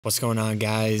What's going on,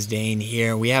 guys? Dane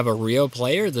here. We have a real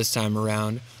player this time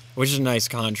around, which is a nice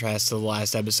contrast to the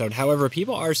last episode. However,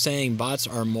 people are saying bots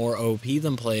are more OP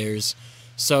than players,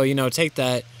 so, take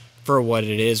that for what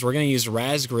it is. We're going to use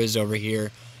Razgriz over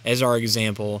here as our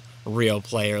example real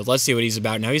player. Let's see what he's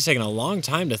about. Now, he's taking a long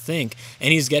time to think,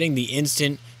 and he's getting the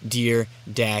instant deer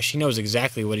dash. He knows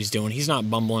exactly what he's doing. He's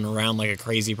not bumbling around like a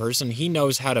crazy person. He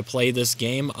knows how to play this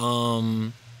game.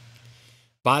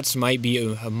 Bots might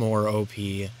be more OP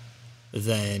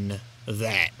than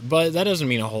that, but that doesn't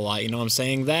mean a whole lot, you know what I'm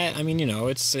saying? That, I mean,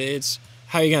 it's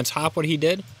how you're gonna top what he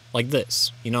did? Like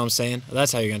this, you know what I'm saying?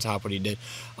 That's how you're gonna top what he did.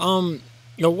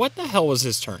 What the hell was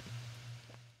his turn?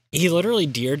 He literally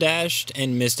deer dashed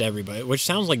and missed everybody, which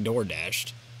sounds like door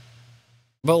dashed.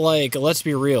 But, like, let's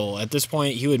be real. At this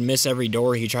point, he would miss every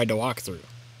door he tried to walk through.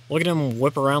 Look at him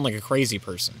whip around like a crazy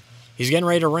person. He's getting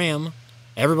ready to ram.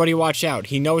 Everybody watch out.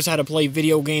 He knows how to play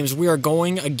video games. We are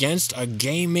going against a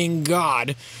gaming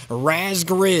god.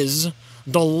 Razgriz,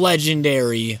 the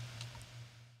legendary.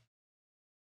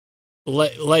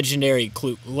 Legendary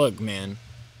Kloot. Look, man.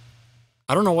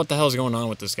 I don't know what the hell's going on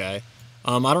with this guy.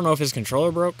 I don't know if his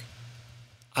controller broke.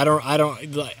 I don't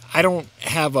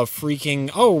have a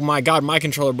freaking... Oh, my God, my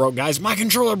controller broke, guys. My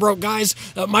controller broke, guys.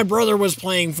 My brother was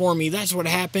playing for me. That's what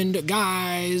happened.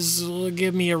 Guys,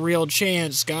 give me a real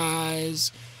chance,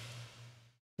 guys.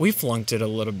 We flunked it a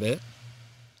little bit.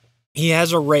 He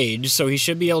has a rage, so he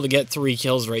should be able to get 3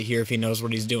 kills right here if he knows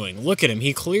what he's doing. Look at him.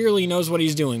 He clearly knows what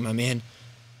he's doing, my man.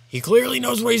 He clearly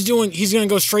knows what he's doing. He's going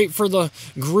to go straight for the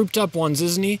grouped up ones,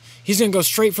 isn't he? He's going to go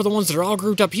straight for the ones that are all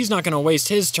grouped up. He's not going to waste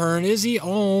his turn, is he?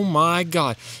 Oh, my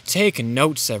God. Take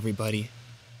notes, everybody.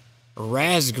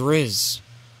 Razgriz,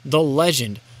 the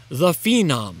legend, the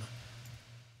phenom,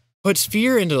 puts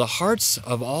fear into the hearts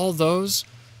of all those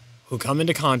who come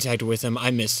into contact with him.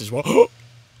 I missed as well.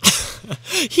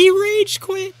 He rage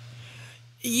quit.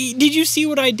 Did you see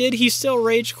what I did? He still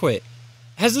rage quit.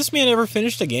 Has this man ever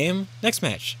finished a game? Next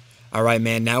match. All right,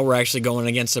 man, now we're actually going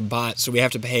against a bot, so we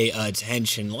have to pay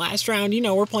attention. Last round,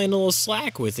 we're playing a little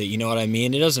slack with it, you know what I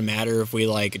mean? It doesn't matter if we,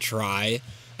 try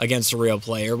against a real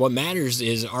player. What matters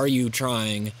is, are you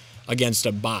trying against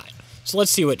a bot? So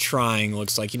let's see what trying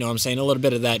looks like, you know what I'm saying? A little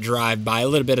bit of that drive-by, a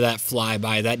little bit of that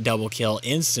fly-by, that double kill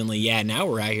instantly. Yeah, now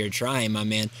we're out here trying, my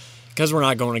man, because we're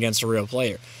not going against a real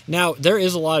player. Now, there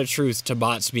is a lot of truth to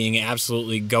bots being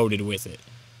absolutely goated with it.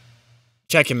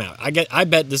 Check him out. I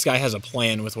bet this guy has a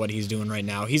plan with what he's doing right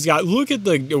now. He's got, look at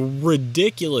the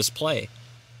ridiculous play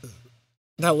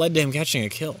that led to him catching a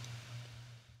kill.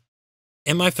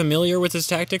 Am I familiar with his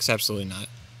tactics? Absolutely not.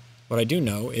 What I do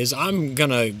know is I'm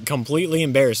gonna completely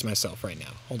embarrass myself right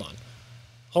now. Hold on.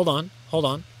 Hold on. Hold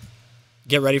on.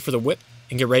 Get ready for the whip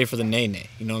and get ready for the nay-nay.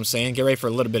 You know what I'm saying? Get ready for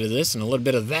a little bit of this and a little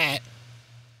bit of that.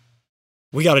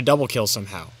 We got a double kill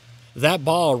somehow. That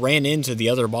ball ran into the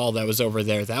other ball that was over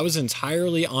there. That was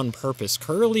entirely on purpose.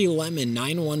 Curly Lemon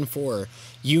 914.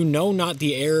 You know not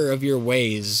the error of your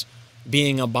ways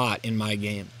being a bot in my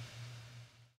game.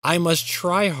 I must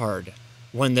try hard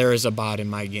when there is a bot in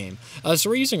my game. So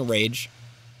we're using Rage.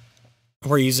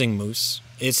 We're using Moose.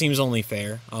 It seems only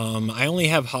fair. I only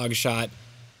have Hogshot,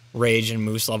 Rage, and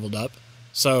Moose leveled up.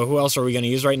 So who else are we going to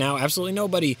use right now? Absolutely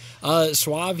nobody.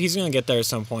 Suave, he's going to get there at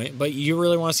some point. But you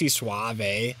really want to see Suave,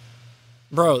 eh?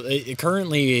 Bro,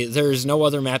 currently, there's no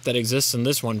other map that exists in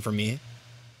this one for me.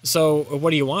 So,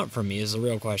 what do you want from me is the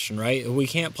real question, right? We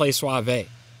can't play Suave.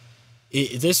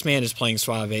 This man is playing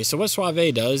Suave. So, what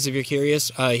Suave does, if you're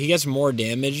curious, he gets more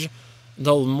damage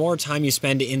the more time you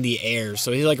spend in the air.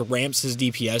 So, he, ramps his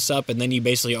DPS up, and then you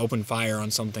basically open fire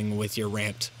on something with your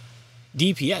ramped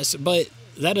DPS. But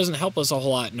that doesn't help us a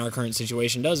whole lot in our current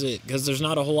situation, does it? Because there's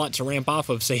not a whole lot to ramp off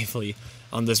of safely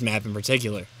on this map in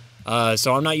particular.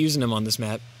 So I'm not using him on this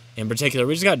map in particular.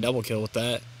 We just got a double kill with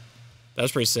that. That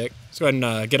was pretty sick. Let's go ahead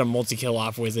and get a multi-kill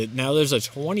off with it. Now there's a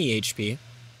 20 HP.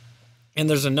 And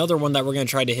there's another one that we're going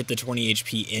to try to hit the 20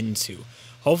 HP into.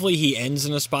 Hopefully he ends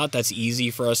in a spot that's easy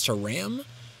for us to ram.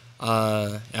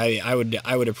 I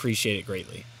would appreciate it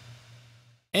greatly.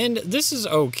 And this is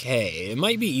okay. It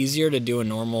might be easier to do a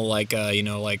normal, like a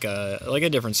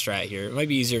different strat here. It might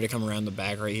be easier to come around the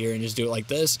back right here and just do it like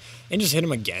this and just hit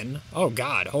him again. Oh,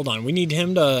 God, hold on. We need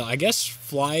him to, I guess,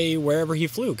 fly wherever he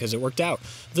flew because it worked out.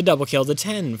 The double kill, the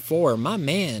 10-4, my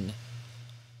man.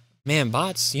 Man,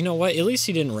 bots, you know what? At least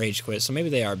he didn't rage quit, so maybe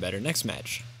they are better. Next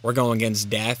match. We're going against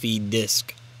Daffy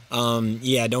Disc.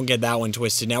 Yeah, don't get that one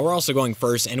twisted. Now, we're also going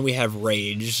first, and we have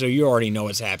rage, so you already know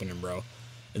what's happening, bro.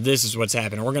 This is what's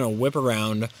happening. We're going to whip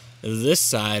around this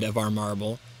side of our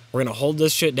marble. We're going to hold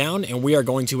this shit down, and we are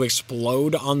going to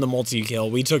explode on the multi-kill.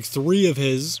 We took 3 of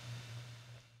his.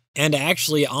 And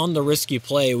actually, on the risky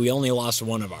play, we only lost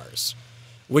one of ours,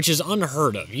 which is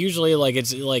unheard of. Usually, like,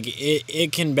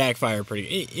 it can backfire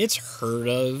it's heard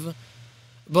of,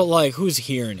 but, like, who's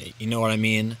hearing it? You know what I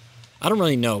mean? I don't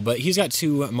really know, but he's got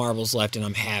 2 marbles left, and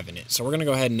I'm having it. So we're going to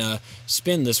go ahead and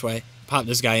spin this way, pop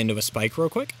this guy into a spike real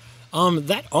quick.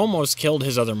 That almost killed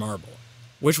his other marble,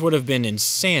 which would have been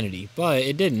insanity, but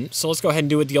it didn't. So let's go ahead and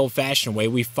do it the old-fashioned way.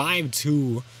 We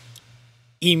 5-2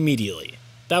 immediately.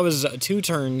 That was 2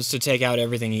 turns to take out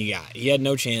everything he got. He had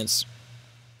no chance.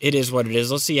 It is what it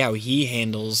is. Let's see how he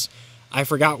handles. I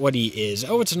forgot what he is.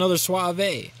 Oh, it's another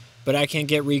Suave, but I can't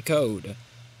get recode.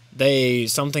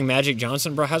 Something Magic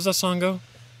Johnson, bro. How's that song go?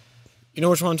 You know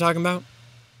which one I'm talking about?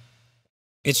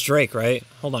 It's Drake, right?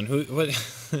 Hold on. What?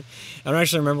 I don't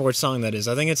actually remember which song that is.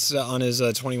 I think it's on his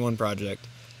 21 project.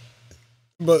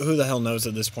 But who the hell knows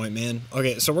at this point, man?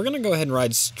 Okay, so we're going to go ahead and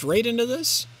ride straight into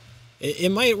this.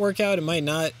 It might work out, it might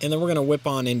not, and then we're going to whip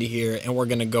on into here, and we're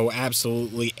going to go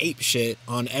absolutely apeshit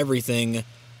on everything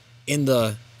in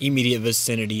the immediate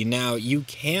vicinity. Now, you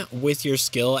can't, with your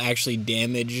skill, actually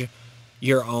damage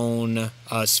your own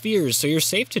spheres, so you're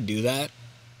safe to do that.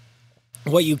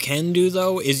 What you can do,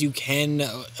 though, is you can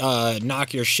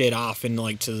knock your shit off in,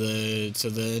 like, to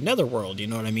the netherworld, you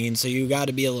know what I mean? So you got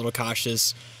to be a little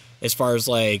cautious as far as,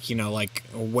 like, you know, like,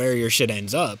 where your shit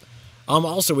ends up.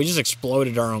 Also, we just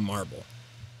exploded our own marble.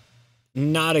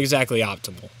 Not exactly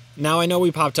optimal. Now, I know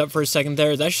we popped up for a second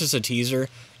there. That's just a teaser.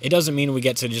 It doesn't mean we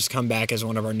get to just come back as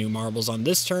one of our new marbles on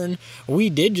this turn. We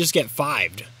did just get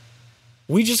 5'd.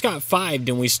 We just got 5'd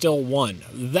and we still won.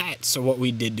 That's what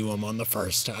we did to him on the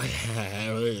first time.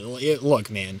 Look,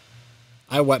 man.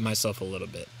 I wet myself a little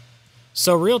bit.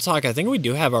 So, real talk, I think we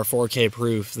do have our 4K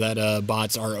proof that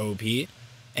bots are OP.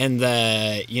 And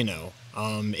that, you know,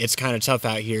 it's kind of tough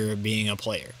out here being a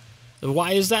player.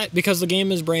 Why is that? Because the game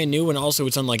is brand new, and also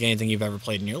it's unlike anything you've ever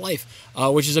played in your life,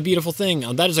 which is a beautiful thing.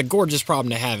 That is a gorgeous problem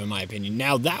to have, in my opinion.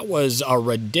 Now, that was a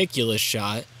ridiculous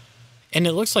shot, and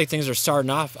it looks like things are starting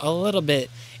off a little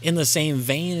bit in the same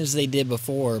vein as they did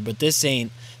before, but this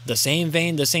ain't the same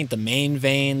vein, this ain't the main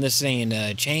vein, this ain't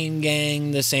a chain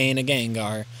gang, this ain't a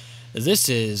Gengar. This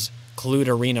is Kloot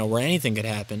Arena, where anything could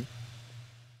happen.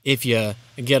 If you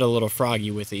get a little froggy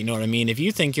with it, you know what I mean? If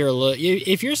you think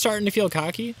if you're starting to feel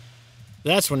cocky,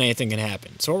 that's when anything can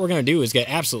happen. So what we're going to do is get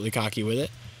absolutely cocky with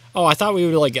it. Oh, I thought we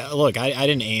would, like, look, I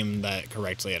didn't aim that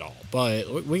correctly at all.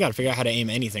 But we got to figure out how to aim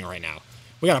anything right now.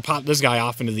 We got to pop this guy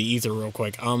off into the ether real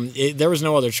quick. There was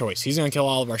no other choice. He's going to kill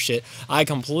all of our shit. I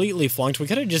completely flunked. We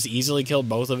could have just easily killed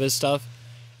both of his stuff.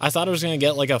 I thought I was going to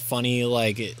get, like, a funny,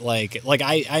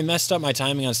 I messed up my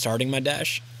timing on starting my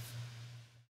dash.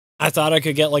 I thought I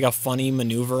could get, like, a funny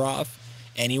maneuver off.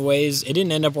 Anyways, it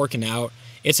didn't end up working out.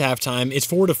 It's halftime. It's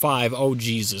 4-5. Oh,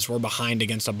 Jesus. We're behind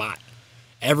against a bot.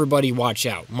 Everybody watch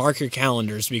out. Mark your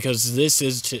calendars, because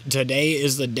today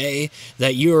is the day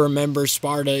that you remember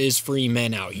Sparta is free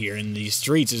men out here in these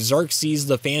streets. Xerxes,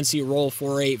 the fancy roll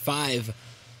 485.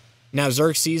 Now,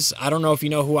 Xerxes, I don't know if you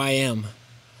know who I am,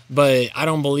 but I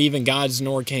don't believe in gods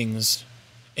nor kings.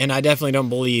 And I definitely don't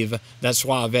believe that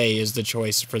Suave is the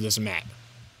choice for this map.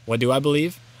 What do I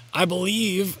believe? I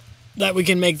believe that we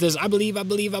can make this. I believe,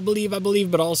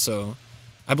 but also,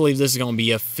 I believe this is going to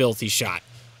be a filthy shot.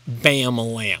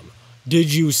 Bam-a-lam.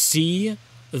 Did you see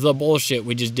the bullshit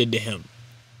we just did to him?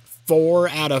 4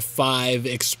 out of 5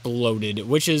 exploded,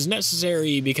 which is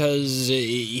necessary because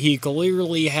he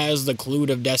clearly has the Kloot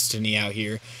of destiny out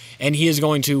here, and he is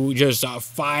going to just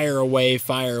fire away,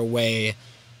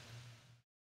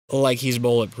 like he's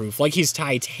bulletproof, like he's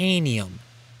titanium.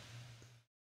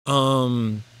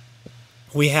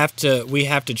 We have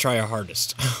to try our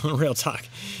hardest. Real talk.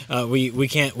 We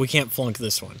can't flunk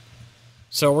this one.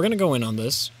 So we're gonna go in on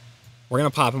this. We're gonna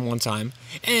pop him one time,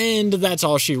 and that's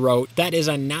all she wrote. That is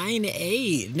a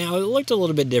 9-8. Now it looked a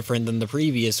little bit different than the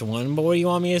previous one, but what do you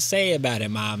want me to say about it,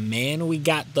 my man? We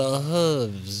got the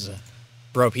hooves,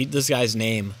 bro. Repeat this guy's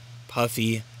name,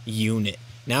 Puffy Unit.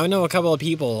 Now I know a couple of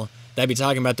people that be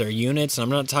talking about their units, and I'm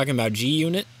not talking about G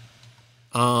Unit.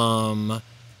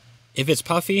 If it's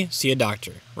Puffy, see a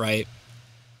doctor, right?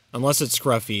 Unless it's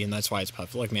Scruffy, and that's why it's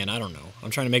Puffy. Look, man, I don't know. I'm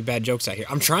trying to make bad jokes out here.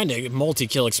 I'm trying to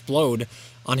multi-kill explode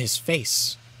on his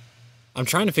face. I'm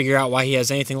trying to figure out why he has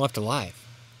anything left alive.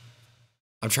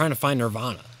 I'm trying to find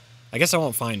Nirvana. I guess I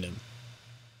won't find him.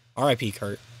 R.I.P.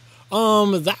 Kurt.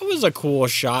 That was a cool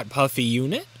shot, Puffy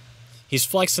Unit. He's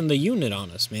flexing the unit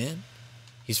on us, man.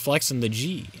 He's flexing the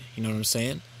G. You know what I'm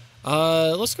saying?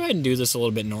 Let's go ahead and do this a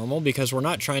little bit normal, because we're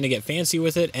not trying to get fancy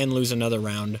with it and lose another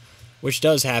round, which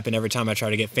does happen every time I try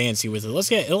to get fancy with it.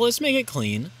 Let's make it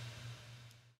clean.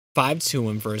 5-2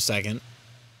 him for a second.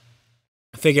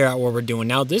 figure out what we're doing.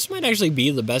 Now, this might actually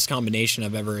be the best combination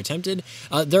I've ever attempted.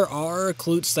 There are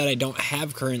Kloots that I don't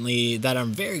have currently that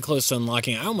I'm very close to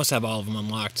unlocking. I almost have all of them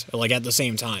unlocked, like, at the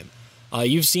same time.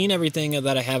 You've seen everything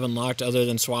that I have unlocked other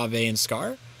than Suave and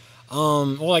Scar.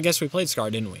 Well, I guess we played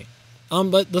Scar, didn't we?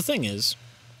 But the thing is,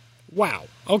 wow.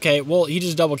 Okay, well, he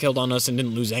just double killed on us and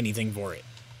didn't lose anything for it.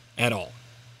 At all.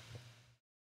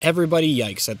 Everybody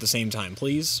yikes at the same time,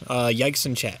 please. Yikes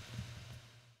in chat.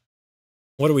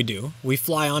 What do? We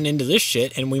fly on into this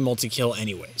shit and we multi-kill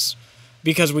anyways.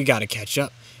 Because we gotta catch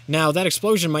up. Now, that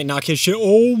explosion might knock his shit.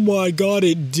 Oh my god,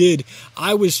 it did.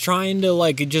 I was trying to,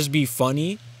 like, just be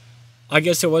funny. I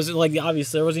guess it wasn't, like,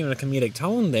 obviously there wasn't even a comedic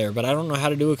tone there, but I don't know how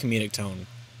to do a comedic tone.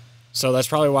 So that's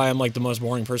probably why I'm, like, the most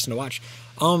boring person to watch.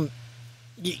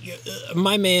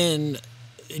 My man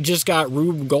just got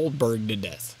Rube Goldberg to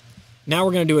death. Now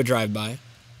we're gonna do a drive-by.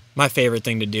 My favorite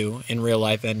thing to do in real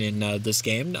life and in this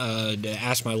game.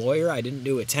 Ask my lawyer, I didn't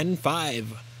do it. 10-5.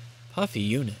 Puffy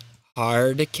unit.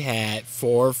 Hard Cat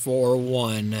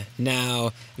 441.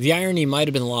 Now, the irony might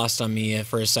have been lost on me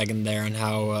for a second there on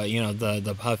how, you know,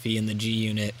 the Puffy and the G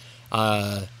unit,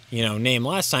 you know, name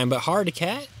last time. But Hard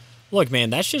Cat? Look, man,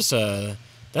 that's just,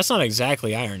 that's not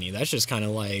exactly irony. That's just kind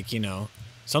of like, you know,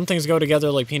 some things go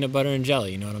together like peanut butter and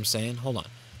jelly. You know what I'm saying? Hold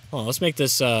on. Let's make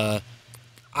this,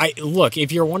 look,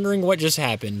 if you're wondering what just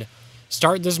happened,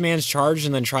 start this man's charge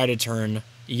and then try to turn.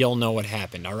 You'll know what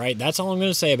happened, all right? That's all I'm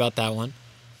going to say about that one.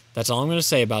 That's all I'm going to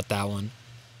say about that one.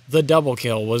 The double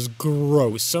kill was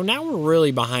gross. So now we're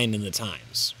really behind in the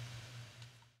times.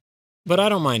 But I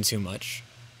don't mind too much.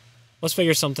 Let's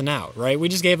figure something out, right? We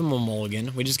just gave him a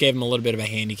mulligan. We just gave him a little bit of a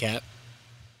handicap.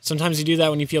 Sometimes you do that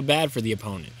when you feel bad for the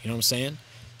opponent. You know what I'm saying?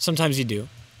 Sometimes you do.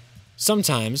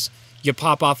 Sometimes you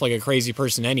pop off like a crazy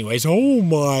person anyways. Oh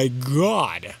my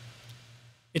god.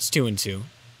 It's 2-2.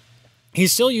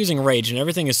 He's still using rage, and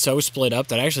everything is so split up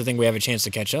that I actually think we have a chance to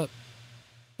catch up.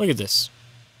 Look at this.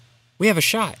 We have a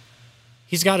shot.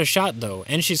 He's got a shot, though,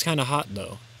 and she's kind of hot,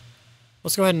 though.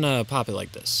 Let's go ahead and pop it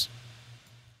like this.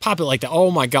 Pop it like that.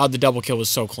 Oh my god, the double kill was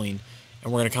so clean.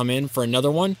 And we're going to come in for another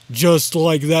one. Just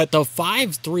like that. The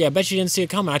 5-3. I bet you didn't see it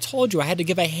coming. I told you I had to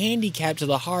give a handicap to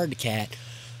the Hard Cat.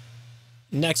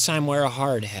 Next time, wear a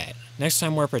hard hat. Next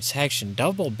time, wear protection.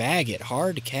 Double bag it.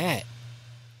 Hard Cat.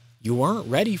 You weren't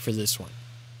ready for this one.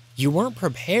 You weren't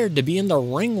prepared to be in the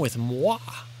ring with moi.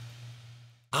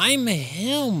 I'm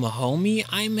him, homie.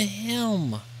 I'm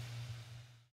him.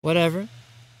 Whatever.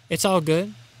 It's all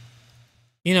good.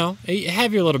 You know,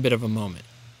 have your little bit of a moment.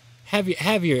 Have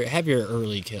your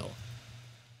early kill.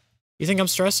 You think I'm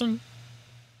stressing?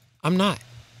 I'm not.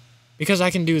 Because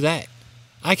I can do that.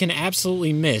 I can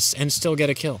absolutely miss and still get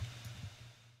a kill.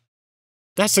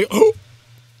 That's the...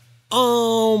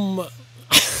 Oh!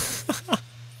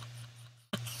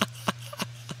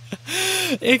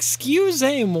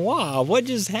 Excusez-moi. What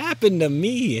just happened to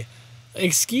me?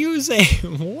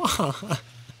 Excusez-moi.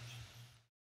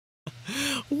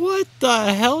 What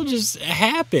the hell just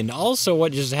happened? Also,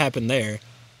 what just happened there?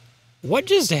 What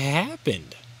just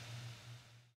happened?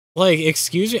 Like,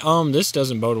 excuse me? This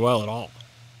doesn't bode well at all.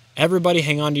 Everybody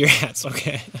hang on to your hats,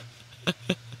 okay?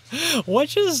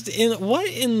 What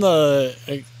in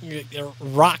the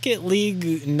Rocket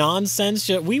League nonsense?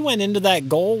 We went into that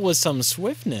goal with some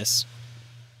swiftness.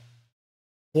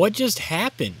 What just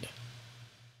happened?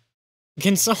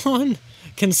 Can someone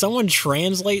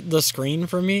translate the screen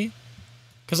for me?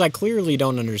 Because I clearly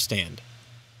don't understand.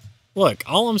 Look,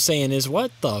 all I'm saying is,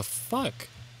 what the fuck?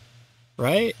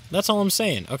 Right? That's all I'm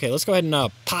saying. Okay, let's go ahead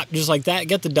and pop just like that,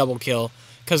 get the double kill,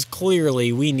 because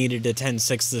clearly we needed to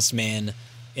 10-6 this man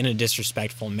in a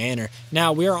disrespectful manner.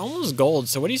 Now, we are almost gold,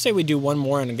 so what do you say we do one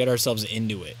more and get ourselves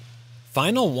into it?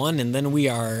 Final one, and then we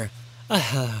are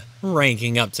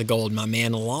ranking up to gold, my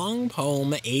man. Long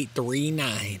Pome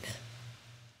 839.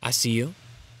 I see you.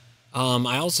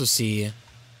 I also see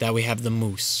that we have the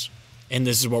moose, and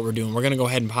this is what we're doing. We're going to go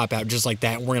ahead and pop out just like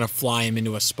that, and we're going to fly him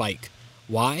into a spike.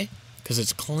 Why? Because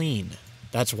it's clean.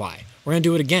 That's why. We're going to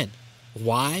do it again.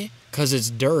 Why? Because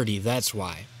it's dirty. That's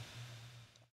why.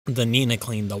 The Nina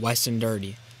Clean, the Weston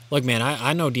Dirty. Look, man,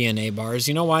 I know DNA bars.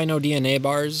 You know why I know DNA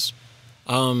bars?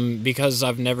 Because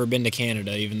I've never been to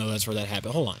Canada, even though that's where that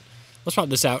happened. Hold on. Let's pop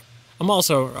this out. I'm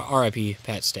also RIP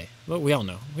Pat Stay. But we all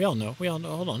know. We all know.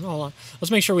 Hold on.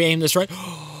 Let's make sure we aim this right.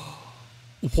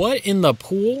 What in the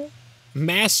pool?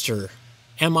 Master.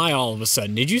 Am I all of a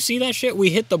sudden? Did you see that shit? We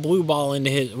hit the blue ball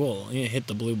into his... Well, hit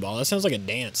the blue ball. That sounds like a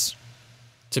dance,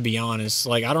 to be honest.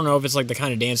 Like, I don't know if it's like the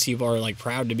kind of dance people are like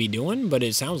proud to be doing, but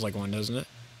it sounds like one, doesn't it?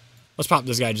 Let's pop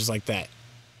this guy just like that.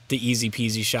 The easy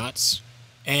peasy shots.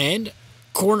 And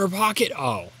corner pocket.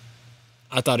 Oh,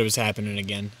 I thought it was happening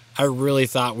again. I really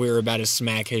thought we were about to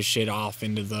smack his shit off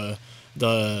into the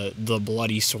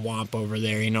bloody swamp over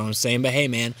there, you know what I'm saying? But hey,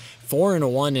 man,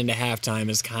 4-1 into halftime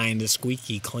is kind of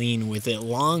squeaky clean with it.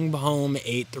 Long home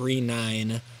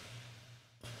 8-3-9.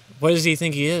 What does he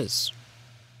think he is?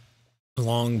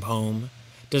 Long home.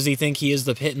 Does he think he is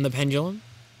the pit and the pendulum?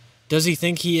 Does he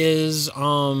think he is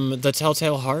the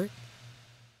telltale heart?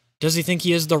 Does he think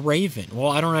he is the Raven?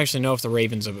 Well, I don't actually know if the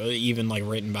Raven's even like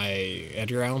written by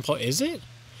Edgar Allan Poe. Is it?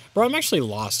 Bro, I'm actually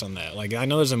lost on that. Like, I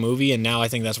know there's a movie, and now I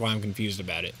think that's why I'm confused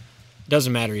about it.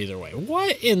 Doesn't matter either way.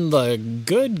 What in the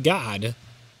good God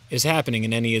is happening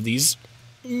in any of these?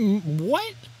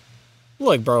 What?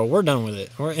 Look, bro, we're done with it.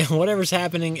 Whatever's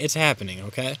happening, it's happening,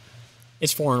 okay?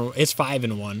 It's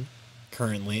 5-1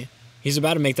 currently. He's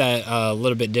about to make that a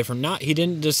little bit different. He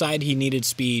didn't decide he needed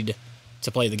speed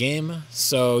to play the game,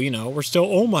 so, you know, we're still,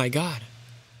 oh my God,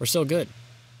 we're still good.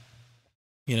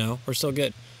 You know, we're still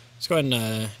good. Let's go ahead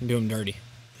and do him dirty.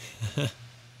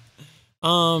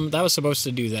 That was supposed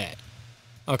to do that.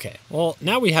 Okay, well,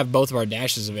 now we have both of our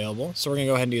dashes available, so we're going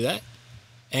to go ahead and do that.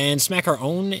 And smack our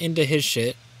own into his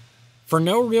shit for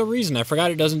no real reason. I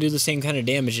forgot it doesn't do the same kind of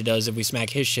damage it does if we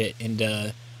smack his shit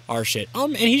into our shit.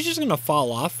 And he's just going to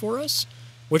fall off for us,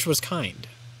 which was kind.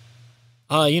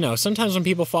 You know, sometimes when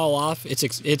people fall off, it's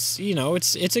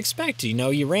expected. You know,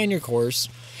 you ran your course,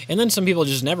 and then some people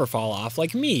just never fall off,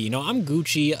 like me. You know, I'm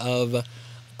Gucci of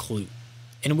Kloot,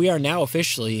 and we are now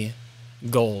officially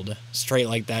gold, straight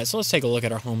like that. So let's take a look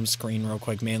at our home screen real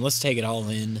quick, man. Let's take it all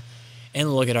in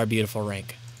and look at our beautiful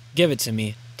rank. Give it to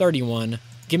me, 31.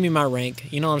 Give me my rank.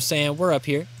 You know what I'm saying? We're up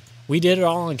here. We did it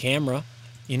all on camera.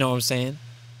 You know what I'm saying?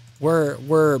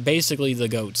 We're basically the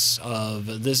goats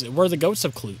of this. We're the goats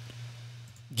of Kloot.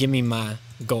 Give me my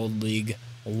Gold League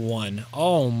 1.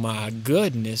 Oh my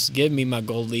goodness. Give me my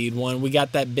Gold League 1. We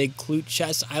got that big Kloot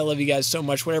chest. I love you guys so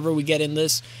much. Whatever we get in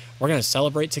this, we're going to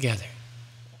celebrate together.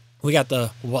 We got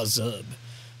the Wazub.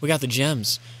 We got the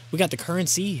gems. We got the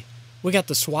currency. We got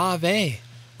the Suave. We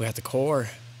got the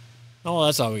core. Oh,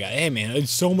 that's all we got. Hey, man,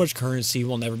 it's so much currency.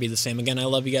 We'll never be the same again. I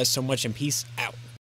love you guys so much, and peace out.